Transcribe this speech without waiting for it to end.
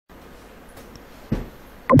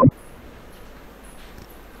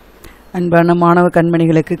அன்பான மாணவ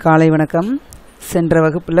கண்மணிகளுக்கு காலை வணக்கம். சென்ற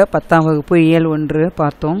வகுப்பில் 10ஆம் வகுப்பு இயல் 1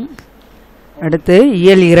 பார்த்தோம். அடுத்து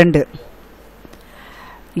இயல் 2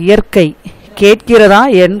 இயற்கை. கேட்கிறதா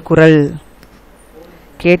என் குரல்,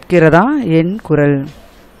 கேட்கிறதா என் குரல்.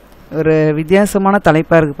 ஒரு வித்தியாசமான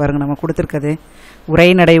தலைப்பாக இருக்குது பாருங்கள். நம்ம கொடுத்துருக்கது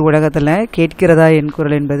உரைநடை உலகத்தில் கேட்கிறதா என்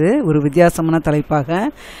குரல் என்பது ஒரு வித்தியாசமான தலைப்பாக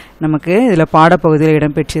நமக்கு இதில் பாடப்பகுதியில்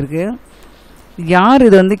இடம்பெற்றிருக்கு. யார்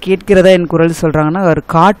இது கேட்கிறதா என் குரல் சொல்கிறாங்கன்னா, ஒரு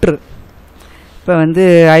காற்று. இப்போ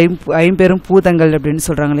ஐம்பெரும் பூதங்கள் அப்படின்னு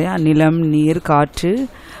சொல்கிறாங்க இல்லையா, நிலம், நீர், காற்று,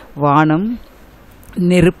 வானம்,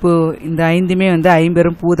 நெருப்பு. இந்த ஐந்துமே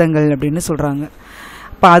ஐம்பெரும் பூதங்கள் அப்படின்னு சொல்கிறாங்க.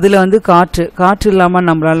 இப்போ அதில் காற்று இல்லாமல்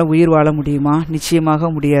நம்மளால் உயிர் வாழ முடியுமா? நிச்சயமாக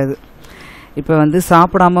முடியாது. இப்போ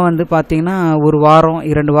சாப்பிடாம பார்த்திங்கன்னா ஒரு வாரம்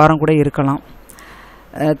 2 வாரம் கூட இருக்கலாம்.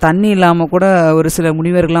 தண்ணி இல்லாமல் கூட ஒரு சில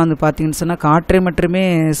முனிவர்கள்லாம் பார்த்திங்கன்னு சொன்னால் காற்றை மட்டுமே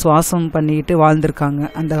சுவாசம் பண்ணிக்கிட்டு வாழ்ந்திருக்காங்க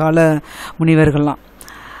அந்த கால முனிவர்கள்லாம்.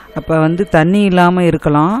 அப்போ தண்ணி இல்லாமல்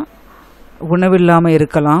இருக்கலாம், உணவு இல்லாமல்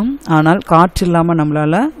இருக்கலாம், ஆனால் காற்று இல்லாமல்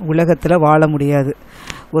நம்மளால் உலகத்தில் வாழ முடியாது.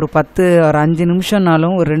 ஒரு 5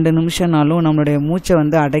 நிமிஷம்னாலும் ஒரு 2 நிமிஷம்னாலும் நம்மளுடைய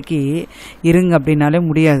மூச்சை அடக்கி இருங்க அப்படின்னாலே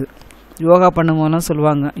முடியாது. யோகா பண்ணும்போதெல்லாம்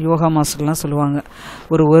சொல்லுவாங்க, யோகா மாஸ்டர்லாம் சொல்லுவாங்க,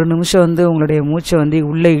 ஒரு நிமிஷம் உங்களுடைய மூச்சை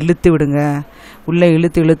உள்ளே இழுத்து விடுங்க, உள்ளே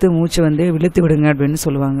இழுத்து மூச்சை இழுத்து விடுங்க அப்படின்னு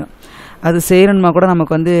சொல்லுவாங்க. அது செய்யணுமா கூட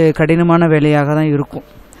நமக்கு கடினமான வேலையாக தான் இருக்கும்.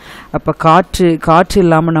 அப்போ காற்று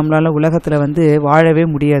இல்லாமல் நம்மளால் உலகத்தில் வாழவே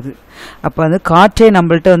முடியாது. அப்போ காற்றே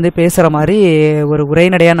நம்மள்ட்ட பேசுகிற மாதிரி ஒரு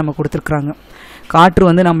உரைநடையாக நம்ம கொடுத்துருக்குறாங்க.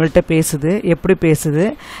 காற்று நம்மள்ட்ட பேசுது. எப்படி பேசுது,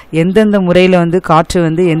 எந்தெந்த முறையில் காற்று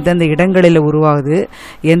எந்தெந்த இடங்களில் உருவாகுது,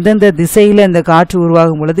 எந்தெந்த திசையில் இந்த காற்று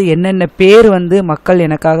உருவாகும் பொழுது என்னென்ன பேர் மக்கள்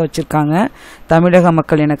எனக்காக வச்சுருக்காங்க, தமிழக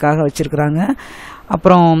மக்கள் எனக்காக வச்சுருக்குறாங்க.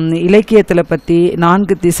 அப்புறம் இலக்கியத்தில் பற்றி,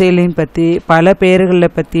 4 திசைகளையும் பற்றி, பல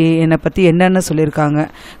பெயர்களில் பற்றி, என்னை பற்றி என்னென்ன சொல்லியிருக்காங்க,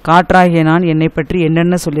 காற்றாகிய நான் என்னை பற்றி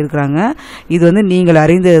என்னென்ன சொல்லியிருக்கிறாங்க. இது நீங்கள்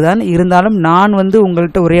அறிந்தது தான். இருந்தாலும் நான்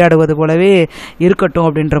உங்கள்கிட்ட உரையாடுவது போலவே இருக்கட்டும்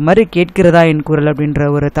அப்படின்ற மாதிரி கேட்கிறதா என் குரல் அப்படின்ற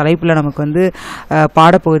ஒரு தலைப்பில் நமக்கு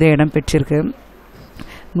பாடப்பகுதியாக இடம்பெற்றிருக்கு.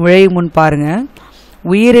 நுழையும் முன் பாருங்கள்.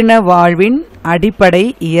 உயிரின வாழ்வின் அடிப்படை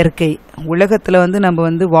இயற்கை. உலகத்தில்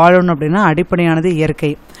நம்ம வாழணும் அப்படின்னா அடிப்படையானது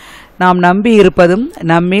இயற்கை. நாம் நம்பி இருப்பதும்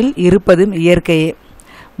நம்மில் இருப்பதும் இயற்கையே.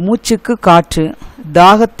 மூச்சுக்கு காற்று,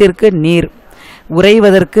 தாகத்திற்கு நீர்,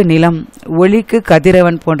 உறைவதற்கு நிலம், ஒளிக்கு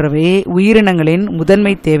கதிரவன் போன்றவை உயிரினங்களின்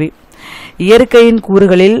முதன்மை தேவை. இயற்கையின்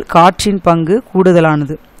கூறுகளில் காற்றின் பங்கு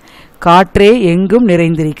கூடுதலானது. காற்றே எங்கும்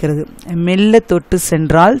நிறைந்திருக்கிறது. மெல்ல தொட்டு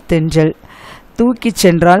சென்றால் தென்றல், தூக்கிச்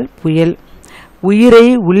சென்றால் புயல். உயிரை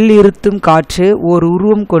உள்ளிருத்தும் காற்று ஓர்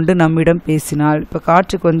உருவம் கொண்டு நம்மிடம் பேசினால். இப்போ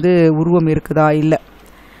காற்றுக்கு உருவம் இருக்குதா? இல்லை.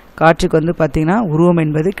 காற்றுக்கு பார்த்திங்கன்னா உருவம்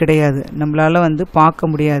என்பது கிடையாது. நம்மளால் பார்க்க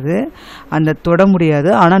முடியாது, அந்த தொட முடியாது,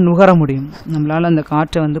 ஆனால் நுகர முடியும். நம்மளால் அந்த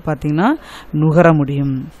காற்றை பார்த்திங்கன்னா நுகர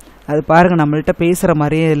முடியும். அது பாருங்கள், நம்மள்கிட்ட பேசுகிற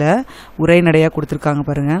மாதிரியே இதில் உரைநடையாக கொடுத்துருக்காங்க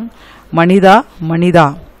பாருங்கள். மனிதா மனிதா,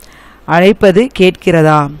 அழைப்பது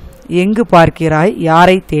கேட்கிறதா? எங்கு பார்க்கிறாய்?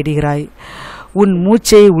 யாரை தேடுகிறாய்? உன்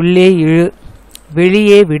மூச்சை உள்ளே இழு,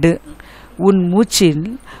 வெளியே விடு. உன் மூச்சில்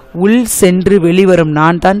உள் சென்று வெளிவரும்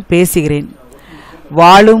நான் தான் பேசுகிறேன்.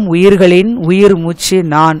 வாழும் உயிர்களின் உயிர் மூச்சு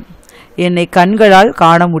நான். என்னை கண்களால்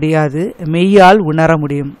காண முடியாது, மெய்யால் உணர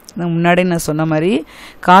முடியும். முன்னாடி நான் சொன்ன மாதிரி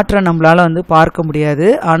காற்றை நம்மளால் பார்க்க முடியாது,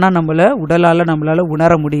 ஆனால் உடலால் நம்மளால்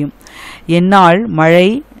உணர முடியும். என்னால் மழை,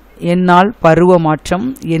 என்னால் பருவ மாற்றம்,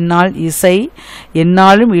 என்னால் இசை,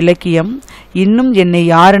 என்னாலும் இலக்கியம். இன்னும் என்னை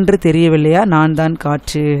யாரென்று தெரியவில்லையா? நான் தான்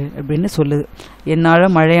காற்று அப்படின்னு சொல்லுது.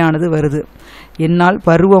 என்னால் மழையானது வருது, என்னால்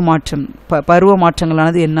பருவ மாற்றம், பருவ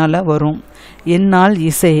மாற்றங்களானது என்னால் வரும். என்னால்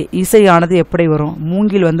இசையானது எப்படி வரும்?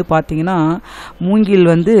 மூங்கில் பார்த்திங்கன்னா, மூங்கில்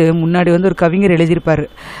முன்னாடி ஒரு கவிஞர் எழுதியிருப்பார்.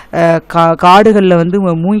 காடுகளில்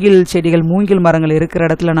மூங்கில் செடிகள், மூங்கில் மரங்கள் இருக்கிற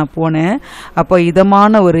இடத்துல நான் போனேன். அப்போ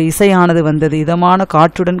இதமான ஒரு இசையானது வந்தது, இதமான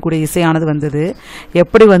காற்றுடன் கூடிய இசையானது வந்தது.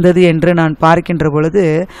 எப்படி வந்தது என்று நான் பார்க்கின்ற பொழுது,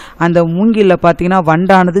 அந்த மூங்கிலில் பார்த்திங்கன்னா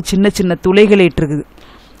வண்டானது சின்ன சின்ன துளைகளை இட்டிருக்குது.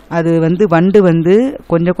 அது வண்டு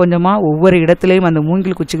கொஞ்சம் கொஞ்சமாக ஒவ்வொரு இடத்துலையும் அந்த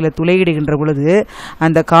மூங்கில் குச்சிகளை துளையிடுகின்ற பொழுது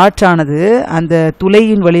அந்த காற்றானது அந்த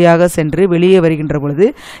துளையின் வழியாக சென்று வெளியே வருகின்ற பொழுது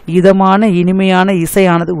இதமான இனிமையான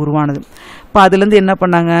இசையானது உருவானது. இப்போ அதுலேருந்து என்ன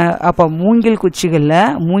பண்ணாங்க, அப்போ மூங்கில்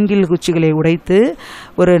குச்சிகளை உடைத்து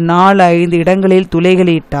ஒரு 4-5 இடங்களில்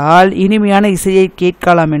துளைகளை இட்டால் இனிமையான இசையை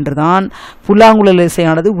கேட்கலாம் என்றுதான் புல்லாங்குழல்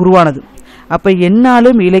இசையானது உருவானது. அப்போ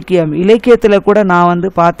என்னாலும் இலக்கியத்தில் கூட நான்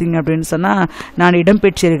பார்த்தீங்க அப்படின்னு சொன்னால் நான்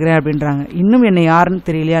இடம்பெற்றிருக்கிறேன் அப்படின்றாங்க. இன்னும் என்னை யாருன்னு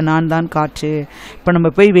தெரியலையா? நான் தான் காற்று. இப்போ நம்ம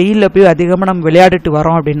வெயிலில் அதிகமாக நம்ம விளையாடிட்டு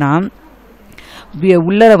வரோம் அப்படின்னா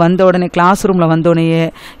உள்ளே வந்த உடனே, கிளாஸ் ரூமில் வந்தோடனே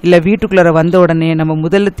இல்லை வீட்டுக்குள்ளே வந்த உடனே நம்ம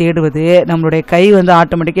முதல்ல தேடுவது நம்மளுடைய கை வந்து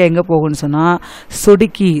ஆட்டோமேட்டிக்காக எங்கே போகும்னு சொன்னால்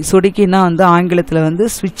சொடுக்கின்னா வந்து ஆங்கிலத்தில் வந்து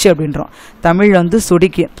ஸ்விட்ச் அப்படின்றோம், தமிழ் வந்து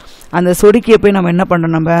சொடுக்கி. அந்த சொடுக்கியை போய் நம்ம என்ன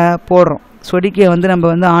பண்ணுறோம், நம்ம போடுறோம். சொடுக்கியை வந்து நம்ம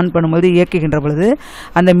வந்து ஆன் பண்ணும்போது இயக்குகின்ற பொழுது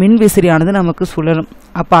அந்த மின் விசிறியானது நமக்கு சுழலும்.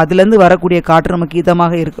 அப்போ அதுலேருந்து வரக்கூடிய காற்று நமக்கு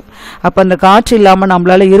இதமாக இருக்கும். அப்போ அந்த காற்று இல்லாமல்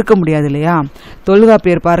நம்மளால இருக்க முடியாது இல்லையா.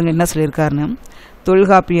 தொல்காப்பியர் பாருங்கள் என்ன சொல்லியிருக்காருன்னு.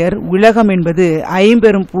 தொல்காப்பியர் உலகம் என்பது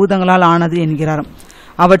 50 பூதங்களால் ஆனது என்கிறார்.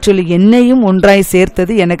 அவற்றில் என்னையும் ஒன்றாய்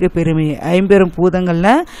சேர்த்தது எனக்கு பெருமை. 50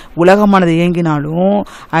 பூதங்களில் உலகமானது இயங்கினாலும்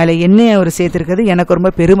அதில் என்னையை அவர் சேர்த்திருக்கிறது எனக்கு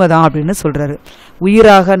ரொம்ப பெருமை தான் அப்படின்னு சொல்கிறாரு.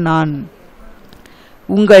 உயிராக நான்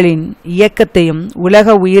உங்களின் இயக்கத்தையும்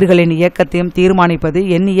உலக உயிர்களின் இயக்கத்தையும் தீர்மானிப்பது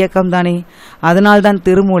என் இயக்கம்தானே. அதனால்தான்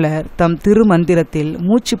திருமூலர் தம் திருமந்திரத்தில்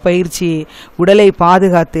மூச்சு பயிற்சி உடலை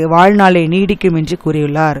பாதுகாத்து வாழ்நாளை நீடிக்கும் என்று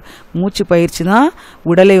கூறியுள்ளார். மூச்சு பயிற்சி தான்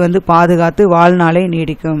உடலை வந்து பாதுகாத்து வாழ்நாளை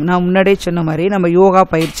நீடிக்கும். நான் முன்னாடியே சொன்ன மாதிரி நம்ம யோகா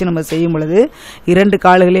பயிற்சி நம்ம செய்யும் பொழுது 2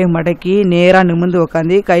 கால்களையும் மடக்கி நேராக நிமிர்ந்து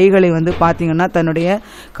உட்காந்து கைகளை வந்து பார்த்திங்கன்னா தன்னுடைய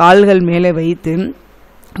கால்கள் மேலே வைத்து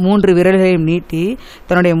 3 விரல்களையும் நீட்டி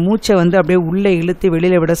தன்னுடைய மூச்சை வந்து அப்படியே உள்ளே இழுத்து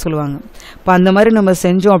வெளியில் விட சொல்லுவாங்க. இப்போ அந்த மாதிரி நம்ம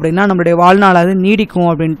செஞ்சோம் அப்படின்னா நம்மளுடைய வாழ்நாளாவது நீடிக்கும்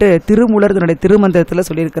அப்படின்ட்டு திருமூலர் தன்னுடைய திருமந்திரத்தில்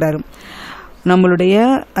சொல்லியிருக்கிறாரு. நம்மளுடைய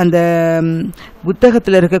அந்த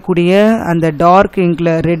புத்தகத்தில் இருக்கக்கூடிய அந்த டார்க்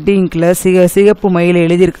இங்கில் ரெட் இங்கில் சிகப்பு மயில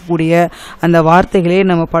எழுதியிருக்கக்கூடிய அந்த வார்த்தைகளே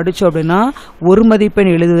நம்ம படித்தோம் அப்படின்னா 1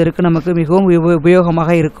 மதிப்பெண் எழுதுவதற்கு நமக்கு மிகவும்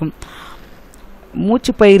உபயோகமாக இருக்கும்.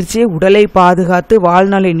 மூச்சு பயிற்சி உடலை பாதுகாத்து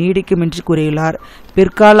வாழ்நாளை நீடிக்கும் என்று கூறியுள்ளார்.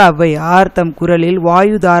 பிற்கால ஔவையார் தம் குரலில்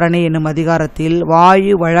வாயு தாரணை என்னும் அதிகாரத்தில்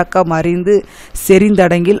வாயு வழக்கம் அறிந்து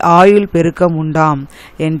செறிந்தடங்கில் ஆயுள் பெருக்கம் உண்டாம்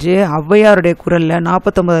என்று ஔவையாருடைய குரலில்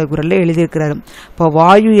 49வது குரலில் எழுதியிருக்கிறார். இப்போ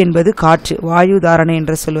வாயு என்பது காற்று. வாயு தாரணை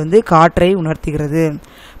என்ற சொல் வந்து காற்றை உணர்த்துகிறது.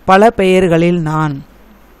 பல பெயர்களில் நான்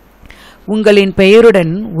உங்களின்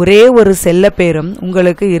பெயருடன் ஒரே ஒரு செல்ல பேரும்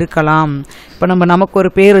உங்களுக்கு இருக்கலாம். இப்போ நமக்கு ஒரு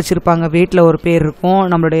பேர் வச்சுருப்பாங்க, வீட்டில் ஒரு பேர் இருக்கும்,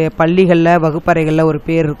 நம்மளுடைய பள்ளிகளில் வகுப்பறைகளில் ஒரு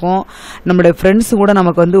பேர் இருக்கும், நம்மளுடைய ஃப்ரெண்ட்ஸு கூட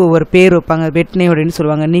நமக்கு வந்து ஒவ்வொரு பேர் வைப்பாங்க. பெட் நேம் அப்படின்னு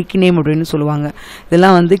சொல்லுவாங்க, நிக் நேம் அப்படின்னு சொல்லுவாங்க.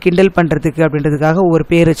 இதெல்லாம் வந்து கிண்டல் பண்ணுறதுக்கு அப்படின்றதுக்காக ஒரு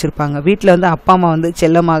பேர் வச்சுருப்பாங்க. வீட்டில் வந்து அப்பா அம்மா வந்து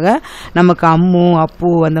செல்லமாக நமக்கு அம்மு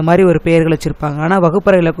அப்பு அந்த மாதிரி ஒரு பெயர்கள் வச்சுருப்பாங்க. ஆனால்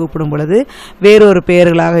வகுப்பறையில் கூப்பிடும் பொழுது வேறொரு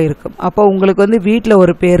பெயர்களாக இருக்கும். அப்போ உங்களுக்கு வந்து வீட்டில்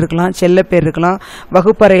ஒரு பேர் இருக்கலாம், செல்ல பேர் இருக்கலாம்,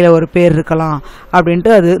 வகுப்பறையில் ஒரு பேர் இருக்கலாம் அப்படின்ட்டு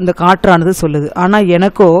அது இந்த காற்றானது சொல்லுது. ஆனால்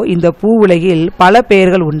எனக்கோ இந்த பூ உலகில் பல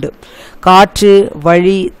பெயர்கள் உண்டு. காற்று,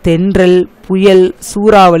 வழி, தென்றல், புயல்,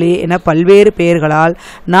 சூறாவளி என பல்வேறு பெயர்களால்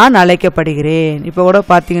நான் அழைக்கப்படுகிறேன். இப்போ கூட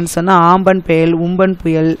பார்த்தீங்கன்னு சொன்னால் ஆம்பன் புயல், உம்பன்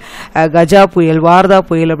புயல், கஜா புயல், வார்தா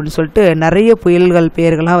புயல் அப்படின்னு சொல்லிட்டு நிறைய புயல்கள்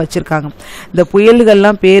பெயர்கள்லாம் வச்சுருக்காங்க. இந்த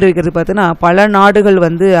புயல்கள்லாம் பேர் வைக்கிறது பார்த்தீங்கன்னா பல நாடுகள்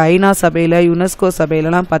வந்து ஐநா சபையில் யுனெஸ்கோ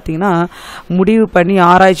சபையிலலாம் பார்த்தீங்கன்னா முடிவு பண்ணி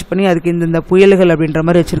ஆராய்ச்சி பண்ணி அதுக்கு இந்த புயல்கள் அப்படின்ற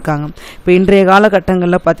மாதிரி வச்சுருக்காங்க. இப்போ இன்றைய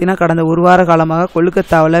காலகட்டங்களில் பார்த்தீங்கன்னா கடந்த 1 வார காலமாக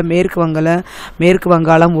கொல்கத்தாவில் மேற்கு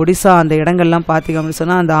வங்காளம், ஒடிசா அந்த இடங்கள்லாம் பார்த்தீங்க அப்படின்னு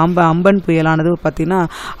சொன்னால் அந்த அம்பன் புயலானது பார்த்திங்கன்னா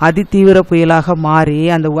அதிதீவிர புயலாக மாறி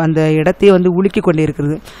அந்த இடத்தையே வந்து உலுக்கி கொண்டே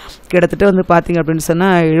இருக்கிறது. கிட்டத்தட்ட வந்து பார்த்திங்க அப்படின்னு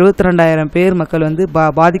சொன்னால் 72,000 பேர் மக்கள் வந்து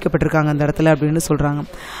பாதிக்கப்பட்டிருக்காங்க அந்த இடத்துல அப்படின்னு சொல்கிறாங்க.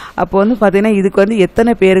 அப்போ வந்து பார்த்திங்கன்னா இதுக்கு வந்து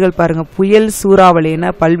எத்தனை பெயர்கள் பாருங்கள். புயல், சூறாவளி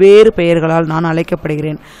என பல்வேறு பெயர்களால் நான்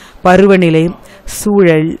அழைக்கப்படுகிறேன். பருவநிலை,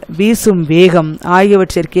 சூழல், வீசும் வேகம்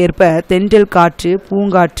ஆகியவற்றிற்கேற்ப தென்றல் காற்று,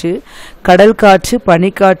 பூங்காற்று, கடல் காற்று,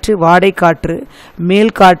 பனிக்காற்று, வாடைக்காற்று,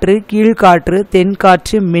 மேல்காற்று, கீழ்காற்று,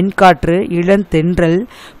 தென்காற்று, மென்காற்று, இளந்தென்றல்,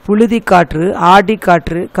 புழுதிக்காற்று,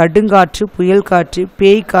 ஆடிக்காற்று, கடுங்காற்று, புயல் காற்று,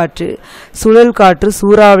 பேய்காற்று, சுழல் காற்று,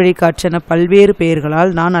 சூறாவளி காற்று என பல்வேறு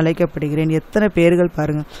பெயர்களால் நான் அழைக்கப்படுகிறேன். எத்தனை பெயர்கள்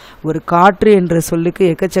பாருங்கள். ஒரு காற்று என்ற சொல்லுக்கு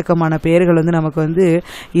எக்கச்சக்கமான பெயர்கள் வந்து நமக்கு வந்து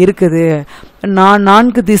இருக்குது. நான்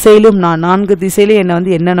 4 திசையிலும் என்னை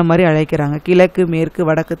வந்து என்னென்ன மாதிரி அழைக்கிறாங்க. கிழக்கு, மேற்கு,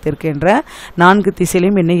 வடக்கு, தெற்கு என்ற 4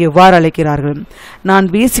 திசையிலும் என்னை எவ்வாறு அழைக்கிறார்கள். நான்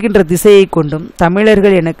வீசுகின்ற திசையை கொண்டும்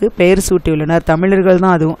தமிழர்கள் எனக்கு பெயர் சூட்டியுள்ளனர். தமிழர்கள்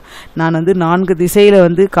தான் அதுவும். நான் வந்து 4 திசையில்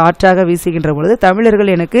வந்து காற்றாக வீசுகின்ற பொழுது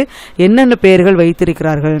தமிழர்கள் எனக்கு என்னென்ன பெயர்கள்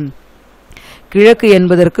வைத்திருக்கிறார்கள். கிழக்கு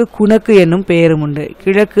என்பதற்கு குணக்கு என்னும் பெயரும் உண்டு.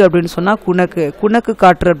 கிழக்கு அப்படின்னு சொன்னால் குணக்கு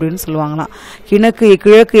காற்று அப்படின்னு சொல்லுவாங்களாம்.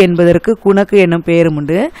 கிழக்கு என்பதற்கு குணக்கு என்னும் பெயரும்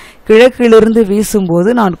உண்டு. கிழக்கிலிருந்து வீசும்போது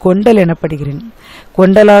நான் கொண்டல் எனப்படுகிறேன்.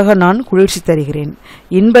 கொண்டலாக நான் குளிர்ச்சி தருகிறேன்,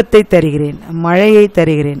 இன்பத்தை தருகிறேன், மழையை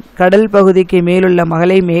தருகிறேன். கடல் பகுதிக்கு மேலுள்ள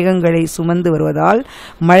மழை மேகங்களை சுமந்து வருவதால்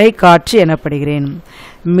மழை காற்று எனப்படுகிறேன்.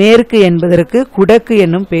 மேற்கு என்பதற்கு குடக்கு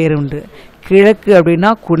என்னும் பெயர் உண்டு. கிழக்கு அப்படின்னா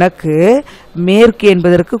குணக்கு, மேற்கு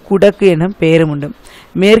என்பதற்கு குடக்கு என்னும் பெயரும் உண்டு.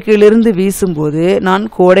 மேற்கிலிருந்து வீசும்போது நான்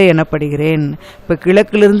கோடை எனப்படுகிறேன். இப்போ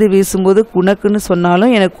கிழக்கிலிருந்து வீசும்போது குணக்குன்னு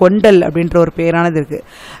சொன்னாலும் எனக்கு கொண்டல் அப்படின்ற ஒரு பெயரானது இருக்குது.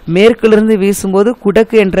 மேற்கிலிருந்து வீசும்போது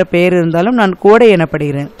குடக்கு என்ற பெயர் இருந்தாலும் நான் கோடை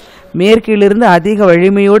எனப்படுகிறேன். மேற்கிலிருந்து அதிக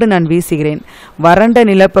வலிமையோடு நான் வீசுகிறேன். வறண்ட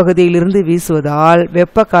நிலப்பகுதியிலிருந்து வீசுவதால்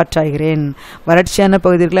வெப்ப காற்றாகிறேன். வறட்சியான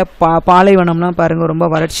பகுதிகளில் பாலைவனம்லாம் பாருங்கள் ரொம்ப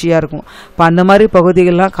வறட்சியாக இருக்கும். இப்போ அந்த மாதிரி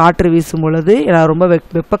பகுதிகளெலாம் காற்று வீசும் பொழுது நான் ரொம்ப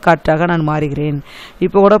வெப்ப காற்றாக நான் மாறுகிறேன்.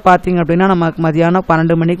 இப்போ கூட பார்த்தீங்க அப்படின்னா நமக்கு மதியானம்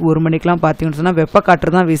 12 மணிக்கு 1 மணிக்கெலாம் பார்த்தீங்கன்னு சொன்னால் வெப்ப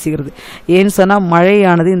காற்று தான் வீசுகிறது. ஏன்னு சொன்னால்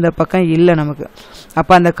மழையானது இந்த பக்கம் இல்லை நமக்கு.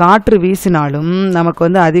 அப்போ அந்த காற்று வீசினாலும் நமக்கு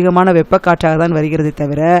வந்து அதிகமான வெப்ப காற்றாக தான் வருகிறதே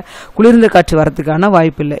தவிர குளிர்ந்த காற்று வரத்துக்கான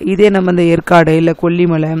வாய்ப்பு இல்லை. இதே நம்ம இந்த ஏற்காடு இல்லை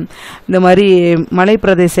கொல்லிமலை இந்த மாதிரி மலை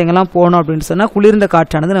பிரதேசங்கள்லாம் போனோம் அப்படின்னு சொன்னால் குளிர்ந்த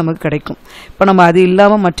காற்றானது நமக்கு கிடைக்கும். இப்போ நம்ம அது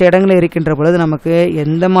இல்லாமல் மற்ற இடங்களில் இருக்கின்ற பொழுது நமக்கு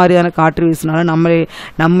எந்த மாதிரியான காற்று வீசினாலும்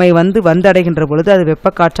நம்மை வந்தடைகின்ற பொழுது அது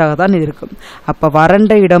வெப்ப காற்றாக தான் இருக்கும். அப்போ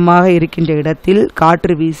வறண்ட இடமாக இருக்கின்ற இடத்தில்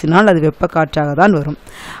காற்று வீசினால் அது வெப்ப காற்றாக தான் வரும்.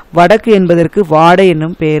 வடக்கு என்பதற்கு வாடை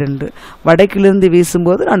என்னும் பெயர் உண்டு. வடக்கிலிருந்து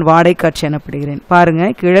வீசும்போது நான் வாடை காற்று எனப்படுகிறேன். பாருங்க,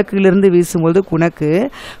 கிழக்கிலிருந்து வீசும்போது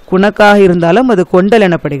குணக்காக இருந்தாலும் அது கொண்டல்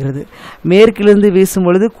எனப்படுகிறது. மேற்கிலிருந்து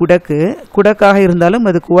வீசும்பொழுது குடக்காக இருந்தாலும்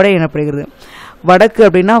அது கோடை எனப்படுகிறது. வடக்கு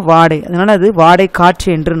அப்படின்னா வாடை, அதனால் அது வாடை காற்று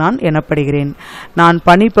என்று நான் எனப்படுகிறேன். நான்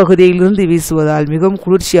பனிப்பகுதியிலிருந்து வீசுவதால் மிகவும்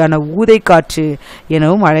குளிர்ச்சியான ஊதை காற்று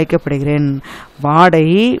எனவும் அழைக்கப்படுகிறேன். வாடை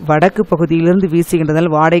வடக்கு பகுதியிலிருந்து வீசுகின்றதால்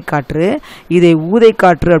வாடை காற்று, இதை ஊதை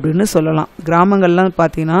காற்று அப்படின்னு சொல்லலாம். கிராமங்கள்லாம்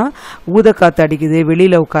பார்த்தீங்கன்னா ஊதைக்காற்று அடிக்குது,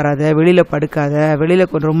 வெளியில் உட்காராத, வெளியில் படுக்காத, வெளியில்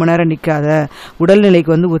ரொம்ப நேரம் நிற்காத,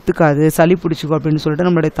 உடல்நிலைக்கு ஒத்துக்காது, சளி பிடிச்சிக்கும் அப்படின்னு சொல்லிட்டு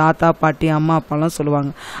நம்மளுடைய தாத்தா பாட்டி அம்மா அப்பாலாம்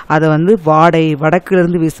சொல்லுவாங்க. அதை வாடை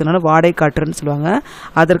வடக்கிலிருந்து வீசுனால வாடை காற்றுன்னு சொல்லுவாங்க.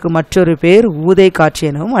 அதற்கு மற்றொரு பேர் ஊதை காற்று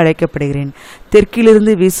எனவும் அழைக்கப்படுகிறேன்.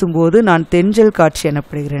 தெற்கிலிருந்து வீசும்போது நான் தென்றல் காற்று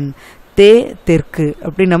எனப்படுகிறேன். தெற்கு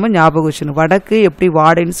அப்படின்னு நம்ம ஞாபகம் வச்சுக்கணும். வடக்கு எப்படி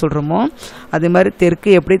வாடைன்னு சொல்கிறோமோ அதே மாதிரி தெற்கு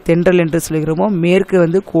எப்படி தென்றல் என்று சொல்கிறோமோ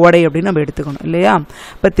மேற்கு கோடை அப்படின்னு நம்ம எடுத்துக்கணும் இல்லையா.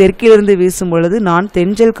 இப்போ தெற்கிலிருந்து வீசும் பொழுது நான்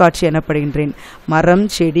தென்றல் காற்று எனப்படுகின்றேன். மரம்,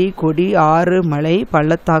 செடி, கொடி, ஆறு, மலை,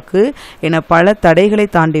 பள்ளத்தாக்கு என பல தடைகளை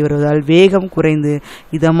தாண்டி வருவதால் வேகம் குறைந்து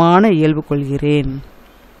இதமான இயல்பு கொள்கிறேன்.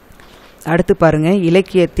 அடுத்து பாருங்க,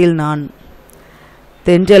 இலக்கியத்தில் நான்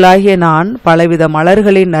தென்றலாகிய நான் பலவித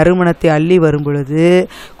மலர்களின் நறுமணத்தை அள்ளி வரும் பொழுது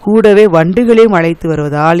கூடவே வண்டுகளையும் அழைத்து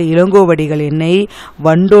வருவதால் இளங்கோவடிகள் என்னை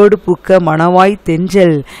வண்டோடு புக்க மணவாய்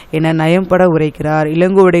தென்றல் என நயம்பட உரைக்கிறார்.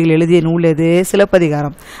 இளங்கோவடிகள் எழுதிய நூல் எது?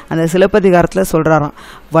 சிலப்பதிகாரம். அந்த சிலப்பதிகாரத்தில் சொல்கிறாராம்,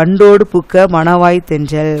 வண்டோடு புக்க மணவாய்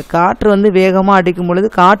தென்றல். காற்று வேகமாக அடிக்கும் பொழுது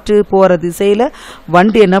காற்று போகிற திசையில்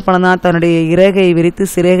வண்டு என்ன பண்ணதான், தன்னுடைய இறகை விரித்து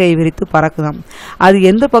சிறகை விரித்து பறக்குதாம். அது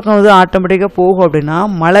எந்த பக்கம் ஆட்டோமேட்டிக்காக போகும் அப்படின்னா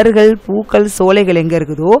மலர்கள், பூக்கள், சோலைகள் எங்கே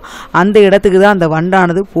இருக்குதோ அந்த இடத்துக்கு தான் அந்த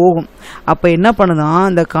வண்டானது போகும். அப்போ என்ன பண்ணுதான்,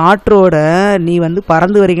 அந்த காற்றோட நீ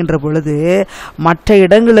பறந்து வருகின்ற பொழுது மற்ற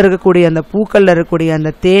இடங்களில் இருக்கக்கூடிய அந்த பூக்களில் இருக்கக்கூடிய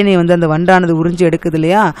அந்த தேனை அந்த வண்டானது உறிஞ்சி எடுக்குது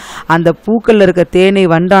இல்லையா. அந்த பூக்களில் இருக்க தேனை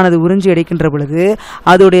வண்டானது உறிஞ்சி எடுக்கின்ற பொழுது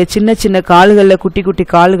அதோடைய சின்ன சின்ன கால்களில், குட்டி குட்டி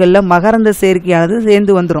கால்களில் மகரந்த சேர்க்கையானது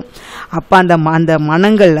சேர்ந்து வந்துடும். அப்போ அந்த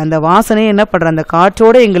மனங்கள், அந்த வாசனை என்ன பண்ணுற, அந்த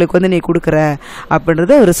காற்றோடு எங்களுக்கு நீ கொடுக்குற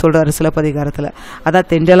அப்படின்றத அவர் சொல்கிறார் சிலப்பதிகாரத்தில். அதான்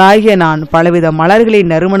தென்றலாகிய நான் பலவித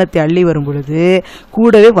மலர்களின் நறுமணத்தை அள்ளி வரும் பொழுது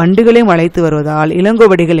கூடவே வண்டுகளையும் அழைத்து வருவதால்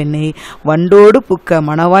இளங்கோவடிகள் என்னை வண்டோடு புக்க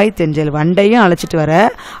மணவாய் தென்றல், வண்டையும் அழைச்சிட்டு வர,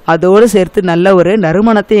 அதோடு சேர்த்து நல்ல ஒரு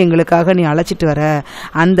நறுமணத்தை எங்களுக்காக நீ அழைச்சிட்டு வர.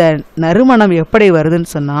 அந்த நறுமணம் எப்படி வருதுன்னு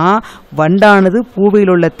சொன்னால், வண்டானது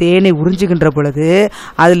பூவில் உள்ள தேனை உறிஞ்சுகின்ற பொழுது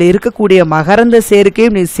அதில் இருக்கக்கூடிய மகரந்த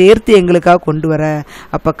சேர்க்கையும் நீ சேர்த்து எங்களுக்காக கொண்டு வர.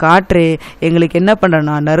 அப்போ காற்றே எங்களுக்கு என்ன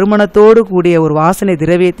பண்ணுறனா, நறுமணத்தோடு கூடிய ஒரு வாசனை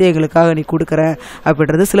திரவியத்தை எங்களுக்காக நீ கொடுக்குற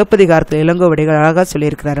அப்படின்றது சிலப்பதிகாரத்தில் இளங்கோவடிகள் அழகாக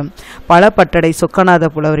சொல்லியிருக்கிறாரு. பல பட்டடை சொக்கநாத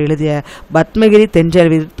புலவர் எழுதிய பத்மகிரி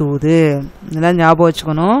தென்றல் விடுத்தூது, இதெல்லாம் ஞாபகம்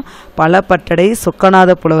வச்சுக்கணும். பல பட்டடை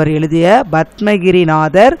சொக்கநாத புலவர் எழுதிய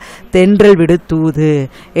பத்மகிரிநாதர் தென்றல் விடுத்தூது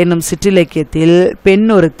என்னும் சிற்றிலக்கியத்தில் பெண்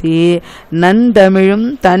ஒருத்தி நந்தமிழும்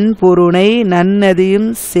தன் பொருணை நன்னதியும்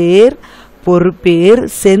சேர் பொறுப்பேர்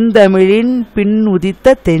செந்தமிழின் பின்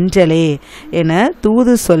உதித்த தென்றலே என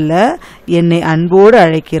தூது சொல்ல என்னை அன்போடு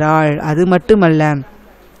அழைக்கிறாள். அது மட்டுமல்ல,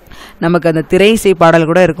 நமக்கு அந்த திரை இசை பாடல்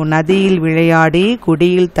கூட இருக்கும். நதியில் விளையாடி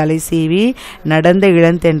குடியில் தலை சீவி நடந்த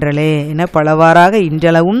இளந்தென்றலே என பலவாறாக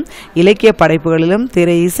இன்றளவும் இலக்கிய படைப்புகளிலும்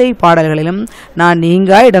திரை இசை பாடல்களிலும் நான்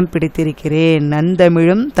நீங்கா இடம் பிடித்திருக்கிறேன்.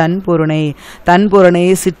 நந்தமிழும் தன்பொருணை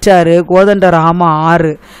சிற்றாறு, கோதண்டராம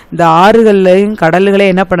ஆறு, இந்த ஆறுகளையும்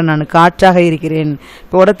கடல்களையும் என்ன பண்ண நான் காற்றாக இருக்கிறேன்.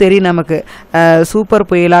 இப்போ கூட தெரியும் நமக்கு சூப்பர்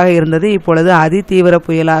புயலாக இருந்தது, இப்பொழுது அதிதீவிர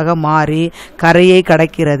புயலாக மாறி கரையை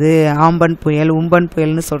கடக்கிறது. ஆம்பன் புயல், உம்பன்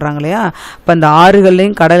புயல்னு சொல்கிறாங்க. சொல்கிறாங்க இல்லையா. இப்போ அந்த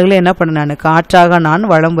ஆறுகள்லையும் கடல்களையும் என்ன பண்ண நான் காற்றாக நான்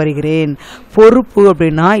வலம் வருகிறேன். பொறுப்பு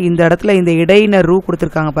அப்படின்னா இந்த இடத்துல இந்த இடையினரு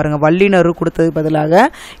கொடுத்துருக்காங்க பாருங்கள். வல்லினரு கொடுத்தது பதிலாக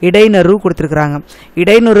இடையினரு கொடுத்துருக்குறாங்க.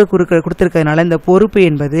 இடையினரு கொடுத்துருக்கிறதுனால இந்த பொறுப்பு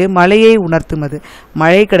என்பது மழையை உணர்த்தும். அது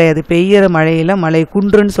மழை கிடையாது, பெய்கிற மழையில் மழை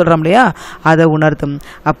குன்றுன்னு சொல்கிறோம் இல்லையா, அதை உணர்த்தும்.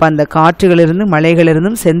 அப்போ அந்த காற்றுகளிலிருந்து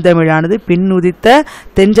மலைகளிலிருந்தும் செந்தமிழானது பின்னுதித்த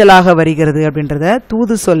தெஞ்சலாக வருகிறது அப்படின்றத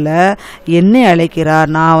தூது சொல்ல என்னை அழைக்கிறார்.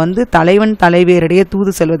 நான் தலைவன் தலைவியரிடையே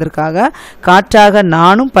தூது செல்வதற்காக காற்றாக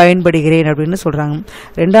நானும் பயன்படுகிறேன் அப்படின்னு சொல்கிறாங்க.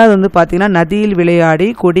 ரெண்டாவது பார்த்தீங்கன்னா நதியில் விளையாடி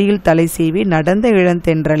கொடியில் தலை சீவி நடந்த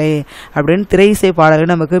இளந்தென்றலே அப்படின்னு திரையிசை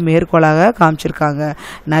பாடல்கள் நமக்கு மேற்கோளாக காமிச்சிருக்காங்க.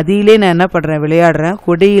 நதியிலே நான் என்ன பண்ணுறேன், விளையாடுறேன்,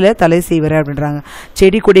 கொடியில் தலை செய்வேன் அப்படின்றாங்க.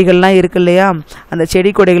 செடி கொடிகள்லாம் இருக்கு இல்லையா, அந்த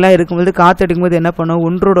செடி கொடிகள்லாம் இருக்கும்போது காற்றடிக்கும்போது என்ன பண்ணும்,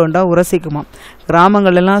 ஒன்றோட ஒன்றா உரசிக்குமா.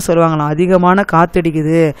 கிராமங்கள்லாம் சொல்லுவாங்களாம், அதிகமான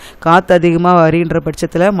காற்றடிக்குது, காற்று அதிகமாக வருகின்ற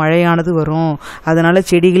பட்சத்தில் மழையானது வரும். அதனால்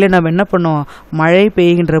செடிகளை நம்ம என்ன பண்ணோம், மழை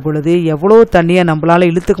பெய்கின்ற பொழுது எவ்வளோ தண்ணியை நம்மளால்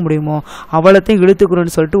இழுத்துக்க முடியுமோ அவ்வளோத்தையும்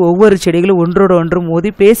இழுத்துக்கணும்னு சொல்லிட்டு ஒவ்வொரு செடிகளும் ஒன்றோட ஒன்று மோதி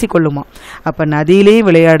பேசிக்கொள்ளுமா. அப்போ நதியிலேயும்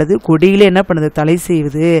விளையாடுது, கொடியிலே என்ன பண்ணுது, தலை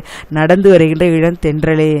செய்வது, நடந்து வருகின்ற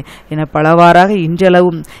இளந்தென்றலே என பலவாறாக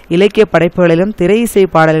இன்றளவும் இலக்கிய படைப்புகளிலும் திரை இசை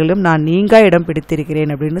பாடல்களிலும் நான் நீங்கா இடம்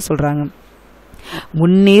பிடித்திருக்கிறேன் அப்படின்னு சொல்கிறாங்க.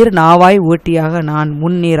 முன்னீர் நாவாய் ஊட்டியாக நான்,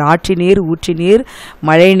 முன்னீர் ஆற்றி நீர், ஊற்றி நீர்,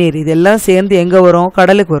 மழை நீர், இதெல்லாம் சேர்ந்து எங்கே வரும்,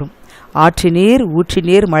 கடலுக்கு வரும். ஆற்று நீர், ஊற்றி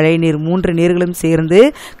நீர், மழை நீர், 3 நீர்களும் சேர்ந்து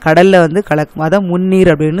கடலில் கலக்கும். அதான் முன்னீர்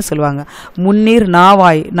அப்படின்னு சொல்லுவாங்க. முன்னீர்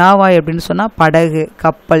நாவாய், நாவாய் அப்படின்னு சொன்னால் படகு,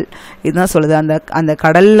 கப்பல், இதுதான் சொல்லுது. அந்த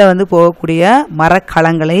கடலில் போகக்கூடிய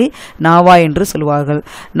மரக்கலங்களை நாவாய் என்று சொல்லுவார்கள்.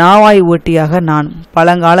 நாவாய் ஓட்டியாக நான்,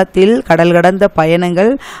 பழங்காலத்தில் கடல் கடந்த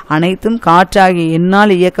பயணங்கள் அனைத்தும் காற்றாகி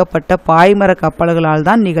என்னால் இயக்கப்பட்ட பாய்மர கப்பல்களால்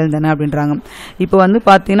தான் நிகழ்ந்தன அப்படின்றாங்க. இப்போ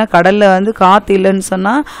பார்த்தீங்கன்னா கடலில் காற்று இல்லைன்னு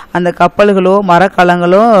சொன்னால் அந்த கப்பல்களோ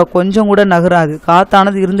மரக்கலங்களோ கொஞ்சம் கூட நகராது,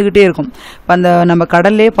 காத்தானது இருந்துகிட்டே இருக்கும். இப்போ நம்ம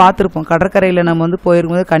கடல்லே பார்த்துருப்போம், கடற்கரையில் நம்ம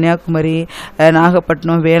போயிருக்கும்போது கன்னியாகுமரி,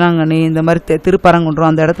 நாகப்பட்டினம், வேளாங்கண்ணி, இந்த மாதிரி திருப்பரங்குன்றம்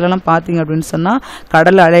அந்த இடத்துலலாம் பார்த்தீங்க அப்படின்னு சொன்னால்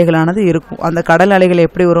கடல் அலைகளானது இருக்கும். அந்த கடல் அலைகள்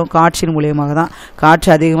எப்படி வரும், காற்றின் மூலியமாக தான். காற்று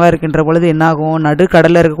அதிகமாக இருக்கின்ற பொழுது என்னாகும்,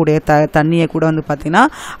 நடுக்கடலில் இருக்கக்கூடிய தண்ணியை கூட பார்த்திங்கன்னா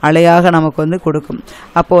அலையாக நமக்கு கொடுக்கும்.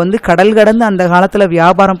 அப்போ கடல் கடந்து அந்த காலத்தில்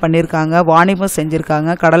வியாபாரம் பண்ணியிருக்காங்க, வாணிபம் செஞ்சுருக்காங்க,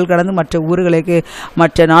 கடல் கடந்து மற்ற ஊர்களுக்கு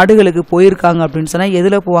மற்ற நாடுகளுக்கு போயிருக்காங்க அப்படின்னு சொன்னால்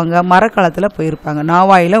எதில் போவாங்க, மரக்காலத்தில் போயிருப்பாங்க,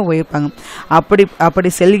 நாவாயில் போயிருப்பாங்க. அப்படி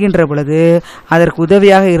செல்கின்ற பொழுது அதற்கு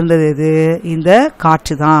உதவியாக இருந்தது எது, இந்த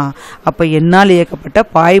காற்று தான். அப்போ என்னால் இயக்கப்பட்ட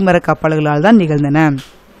பாய்மர கப்பல்களால் தான் நிகழ்ந்தன.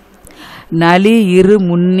 நலி இரு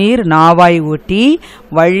முன்னீர் நாவாய் ஊட்டி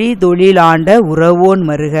வழி தொழிலாண்ட உறவோன்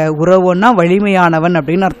மருக. உறவோன்னா வலிமையானவன்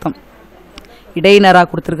அப்படின்னு அர்த்தம். இடையினராக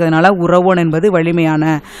கொடுத்துருக்கிறதுனால உறவோன் என்பது வலிமையான.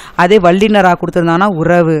 அதே வல்லினராக கொடுத்துருந்தாங்கன்னா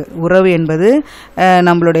உறவு, உறவு என்பது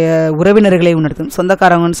நம்மளுடைய உறவினர்களை உணர்த்தும்,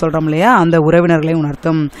 சொந்தக்காரங்கன்னு சொல்கிறோம் இல்லையா, அந்த உறவினர்களை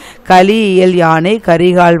உணர்த்தும். களி இயல் யானை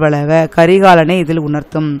கரிகால் வளவ, கரிகாலனை இதில்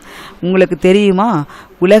உணர்த்தும். உங்களுக்கு தெரியுமா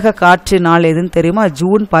உலக காற்று நாள் எதுன்னு தெரியுமா?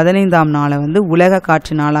 ஜூன் 15ஆம் நாளை உலக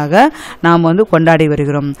காற்று நாளாக நாம் கொண்டாடி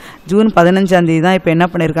வருகிறோம். ஜூன் 15ஆம் தேதி தான் இப்போ என்ன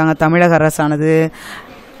பண்ணியிருக்காங்க, தமிழக அரசானது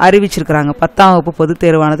அறிவிச்சிருக்கிறாங்க. 10ஆம் வகுப்பு பொதுத்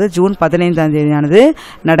தேர்வானது ஜூன் 15ஆம் தேதியானது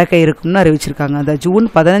நடக்க இருக்கும்னு அறிவிச்சிருக்காங்க. அந்த ஜூன்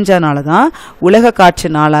 15ஆம் நாள் தான் உலக காற்று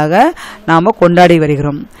நாளாக நாம் கொண்டாடி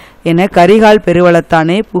வருகிறோம். என கரிகால்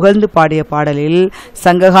பெருவளத்தானே புகழ்ந்து பாடிய பாடலில்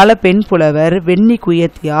சங்ககால பெண் புலவர் வெண்ணி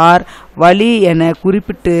குயத்தியார் வழி என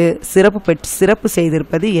குறிப்பிட்டு சிறப்பு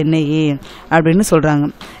செய்திருப்பது என்னையே அப்படின்னு சொல்கிறாங்க.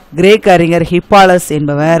 கிரேக்க அறிஞர் ஹிப்பாலஸ்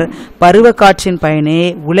என்பவர் பருவக்காற்றின் பயனை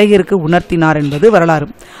உலகிற்கு உணர்த்தினார் என்பது வரலாறு.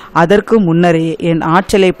 அதற்கு முன்னரே என்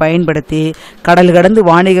ஆற்றலை பயன்படுத்தி கடல் கடந்து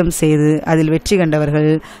வாணிகம் செய்து அதில் வெற்றி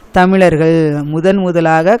கண்டவர்கள் தமிழர்கள்.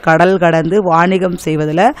 முதலாக கடல் கடந்து வாணிகம்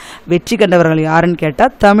செய்வதில் வெற்றி கண்டவர்கள் யாருன்னு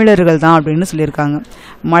கேட்டால் தமிழர்கள் தான் அப்படின்னு சொல்லியிருக்காங்க.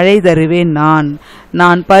 மழை தருவேன்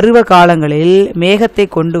நான் பருவ காலங்களில் மேகத்தை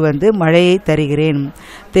கொண்டு வந்து மழையை தருகிறேன்.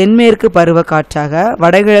 தென்மேற்கு பருவக்காற்றாக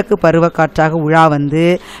வடகிழக்கு பருவக்காற்றாக உலா வந்து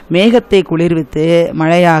மேகத்தை குளிர்வித்து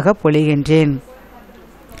மழையாக பொழிகின்றேன்.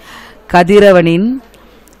 கதிரவனின்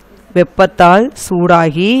வெப்பத்தால்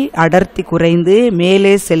சூடாகி அடர்த்தி குறைந்து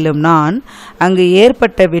மேலே செல்லும் நான் அங்கு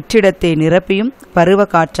ஏற்பட்ட வெற்றிடத்தை நிரப்பியும்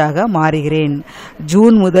பருவக்காற்றாக மாறுகிறேன்.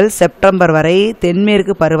 ஜூன் முதல் செப்டம்பர் வரை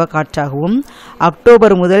தென்மேற்கு பருவக்காற்றாகவும்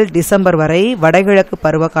அக்டோபர் முதல் டிசம்பர் வரை வடகிழக்கு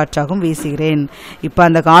பருவக்காற்றாகவும் வீசுகிறேன். இப்போ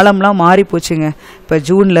அந்த காலம்லாம் மாறி போச்சுங்க. இப்போ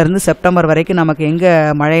ஜூன்லேருந்து செப்டம்பர் வரைக்கும் நமக்கு எங்கே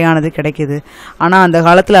மழையானது கிடைக்கிது. ஆனால் அந்த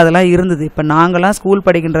காலத்தில் அதெல்லாம் இருந்தது. இப்போ நாங்கள்லாம் ஸ்கூல்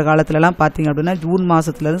படிக்கின்ற காலத்துலலாம் பார்த்திங்க அப்படின்னா ஜூன்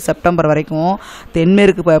மாதத்துலேருந்து செப்டம்பர் வரைக்கும்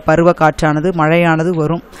தென்மேற்கு பருவ காற்றானது மழையானது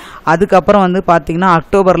வரும். அதுக்கப்புறம் வந்து பார்த்திங்கன்னா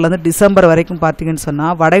அக்டோபர்லேருந்து டிசம்பர் வரைக்கும் பார்த்திங்கன்னு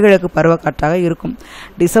சொன்னால் வடகிழக்கு பருவக்காற்றாக இருக்கும்.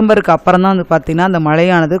 டிசம்பருக்கு அப்புறம் தான் வந்து பார்த்திங்கன்னா அந்த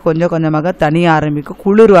மழையானது கொஞ்சம் கொஞ்சமாக தனிய ஆரம்பிக்கும்,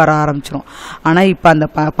 குளிர் வர ஆரம்பிச்சிடும். ஆனால் இப்போ அந்த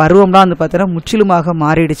பருவம்லாம் வந்து பார்த்திங்கன்னா முற்றிலுமாக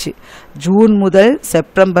மாறிடுச்சு. ஜூன் முதல்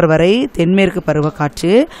செப்டம்பர் வரை தென்மேற்கு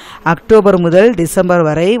பருவக்காற்று, அக்டோபர் முதல் டிசம்பர்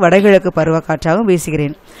வரை வடகிழக்கு பருவக்காற்றாகவும்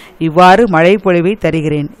வீசுகிறேன். இவ்வாறு மழை பொழிவை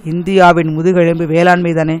தருகிறேன். இந்தியாவின் முதுகெலும்பு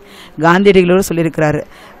வேளாண்மை தானே, காந்தியடிகளோடு சொல்லியிருக்கிறாரு.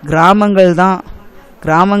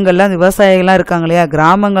 கிராமங்கள்லாம் விவசாயிகள்லாம் இருக்காங்க இல்லையா,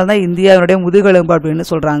 கிராமங்கள் தான் இந்தியாவினுடைய முதுகெலும்பு அப்படின்னு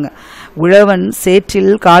சொல்கிறாங்க. உழவன் சேற்றில்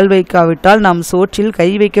கால் வைக்காவிட்டால் நாம் சோற்றில் கை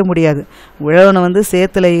வைக்க முடியாது. உழவனை வந்து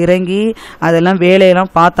சேத்துல இறங்கி அதெல்லாம்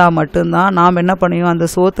வேலையெல்லாம் பார்த்தா மட்டும்தான் நாம் என்ன பண்ணியும் அந்த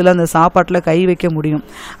சோத்தில் அந்த சாப்பாட்டில் கை வைக்க முடியும்.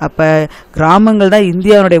 அப்போ கிராமங்கள் தான்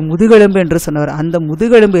இந்தியாவினுடைய முதுகெலும்பு என்று சொன்னவர். அந்த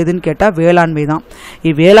முதுகெலும்பு எதுன்னு கேட்டால் வேளாண்மை தான்.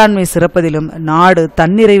 இவ்வேளாண்மை சிறப்பதிலும் நாடு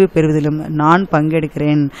தன்னிறைவு பெறுவதிலும் நான்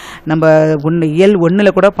பங்கெடுக்கிறேன். நம்ம இயல்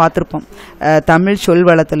 1 கூட பார்த்துருப்போம். தமிழ்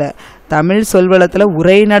சொல்வளத்தில்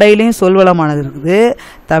உரைநடையிலையும் சொல்வளமானது இருக்குது,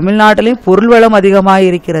 தமிழ்நாட்டிலையும் பொருள்வளம் அதிகமாக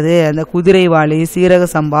இருக்கிறது. அந்த குதிரைவாளி, சீரக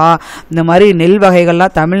சம்பா, இந்த மாதிரி நெல்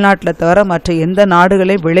வகைகள்லாம் தமிழ்நாட்டில் தவிர மற்ற எந்த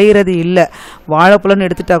நாடுகளையும் விளையிறது இல்லை. வாழைப்பழம்னு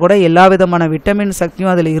எடுத்துட்டா கூட எல்லா விதமான விட்டமின்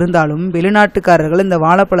சக்தியும் அதில் இருந்தாலும் வெளிநாட்டுக்காரர்கள் இந்த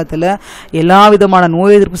வாழைப்பழத்தில் எல்லா விதமான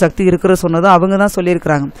நோய் எதிர்ப்பு சக்தி இருக்கிற சொன்னதும் அவங்க தான்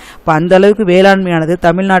சொல்லியிருக்கிறாங்க. இப்போ அந்த அளவுக்கு வேளாண்மையானது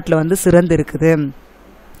தமிழ்நாட்டில் வந்து சிறந்து இருக்குது.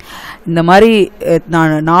 இந்த மாதிரி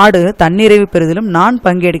நாடு தன்னிறைவு பெறுதலும் நான்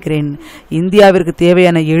பங்கெடுக்கிறேன். இந்தியாவிற்கு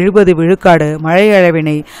தேவையான 70 விழுக்காடு மழை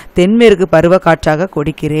அளவினை தென்மேற்கு பருவக்காற்றாக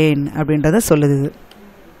கொடுக்கிறேன் அப்படின்றத சொல்லுது.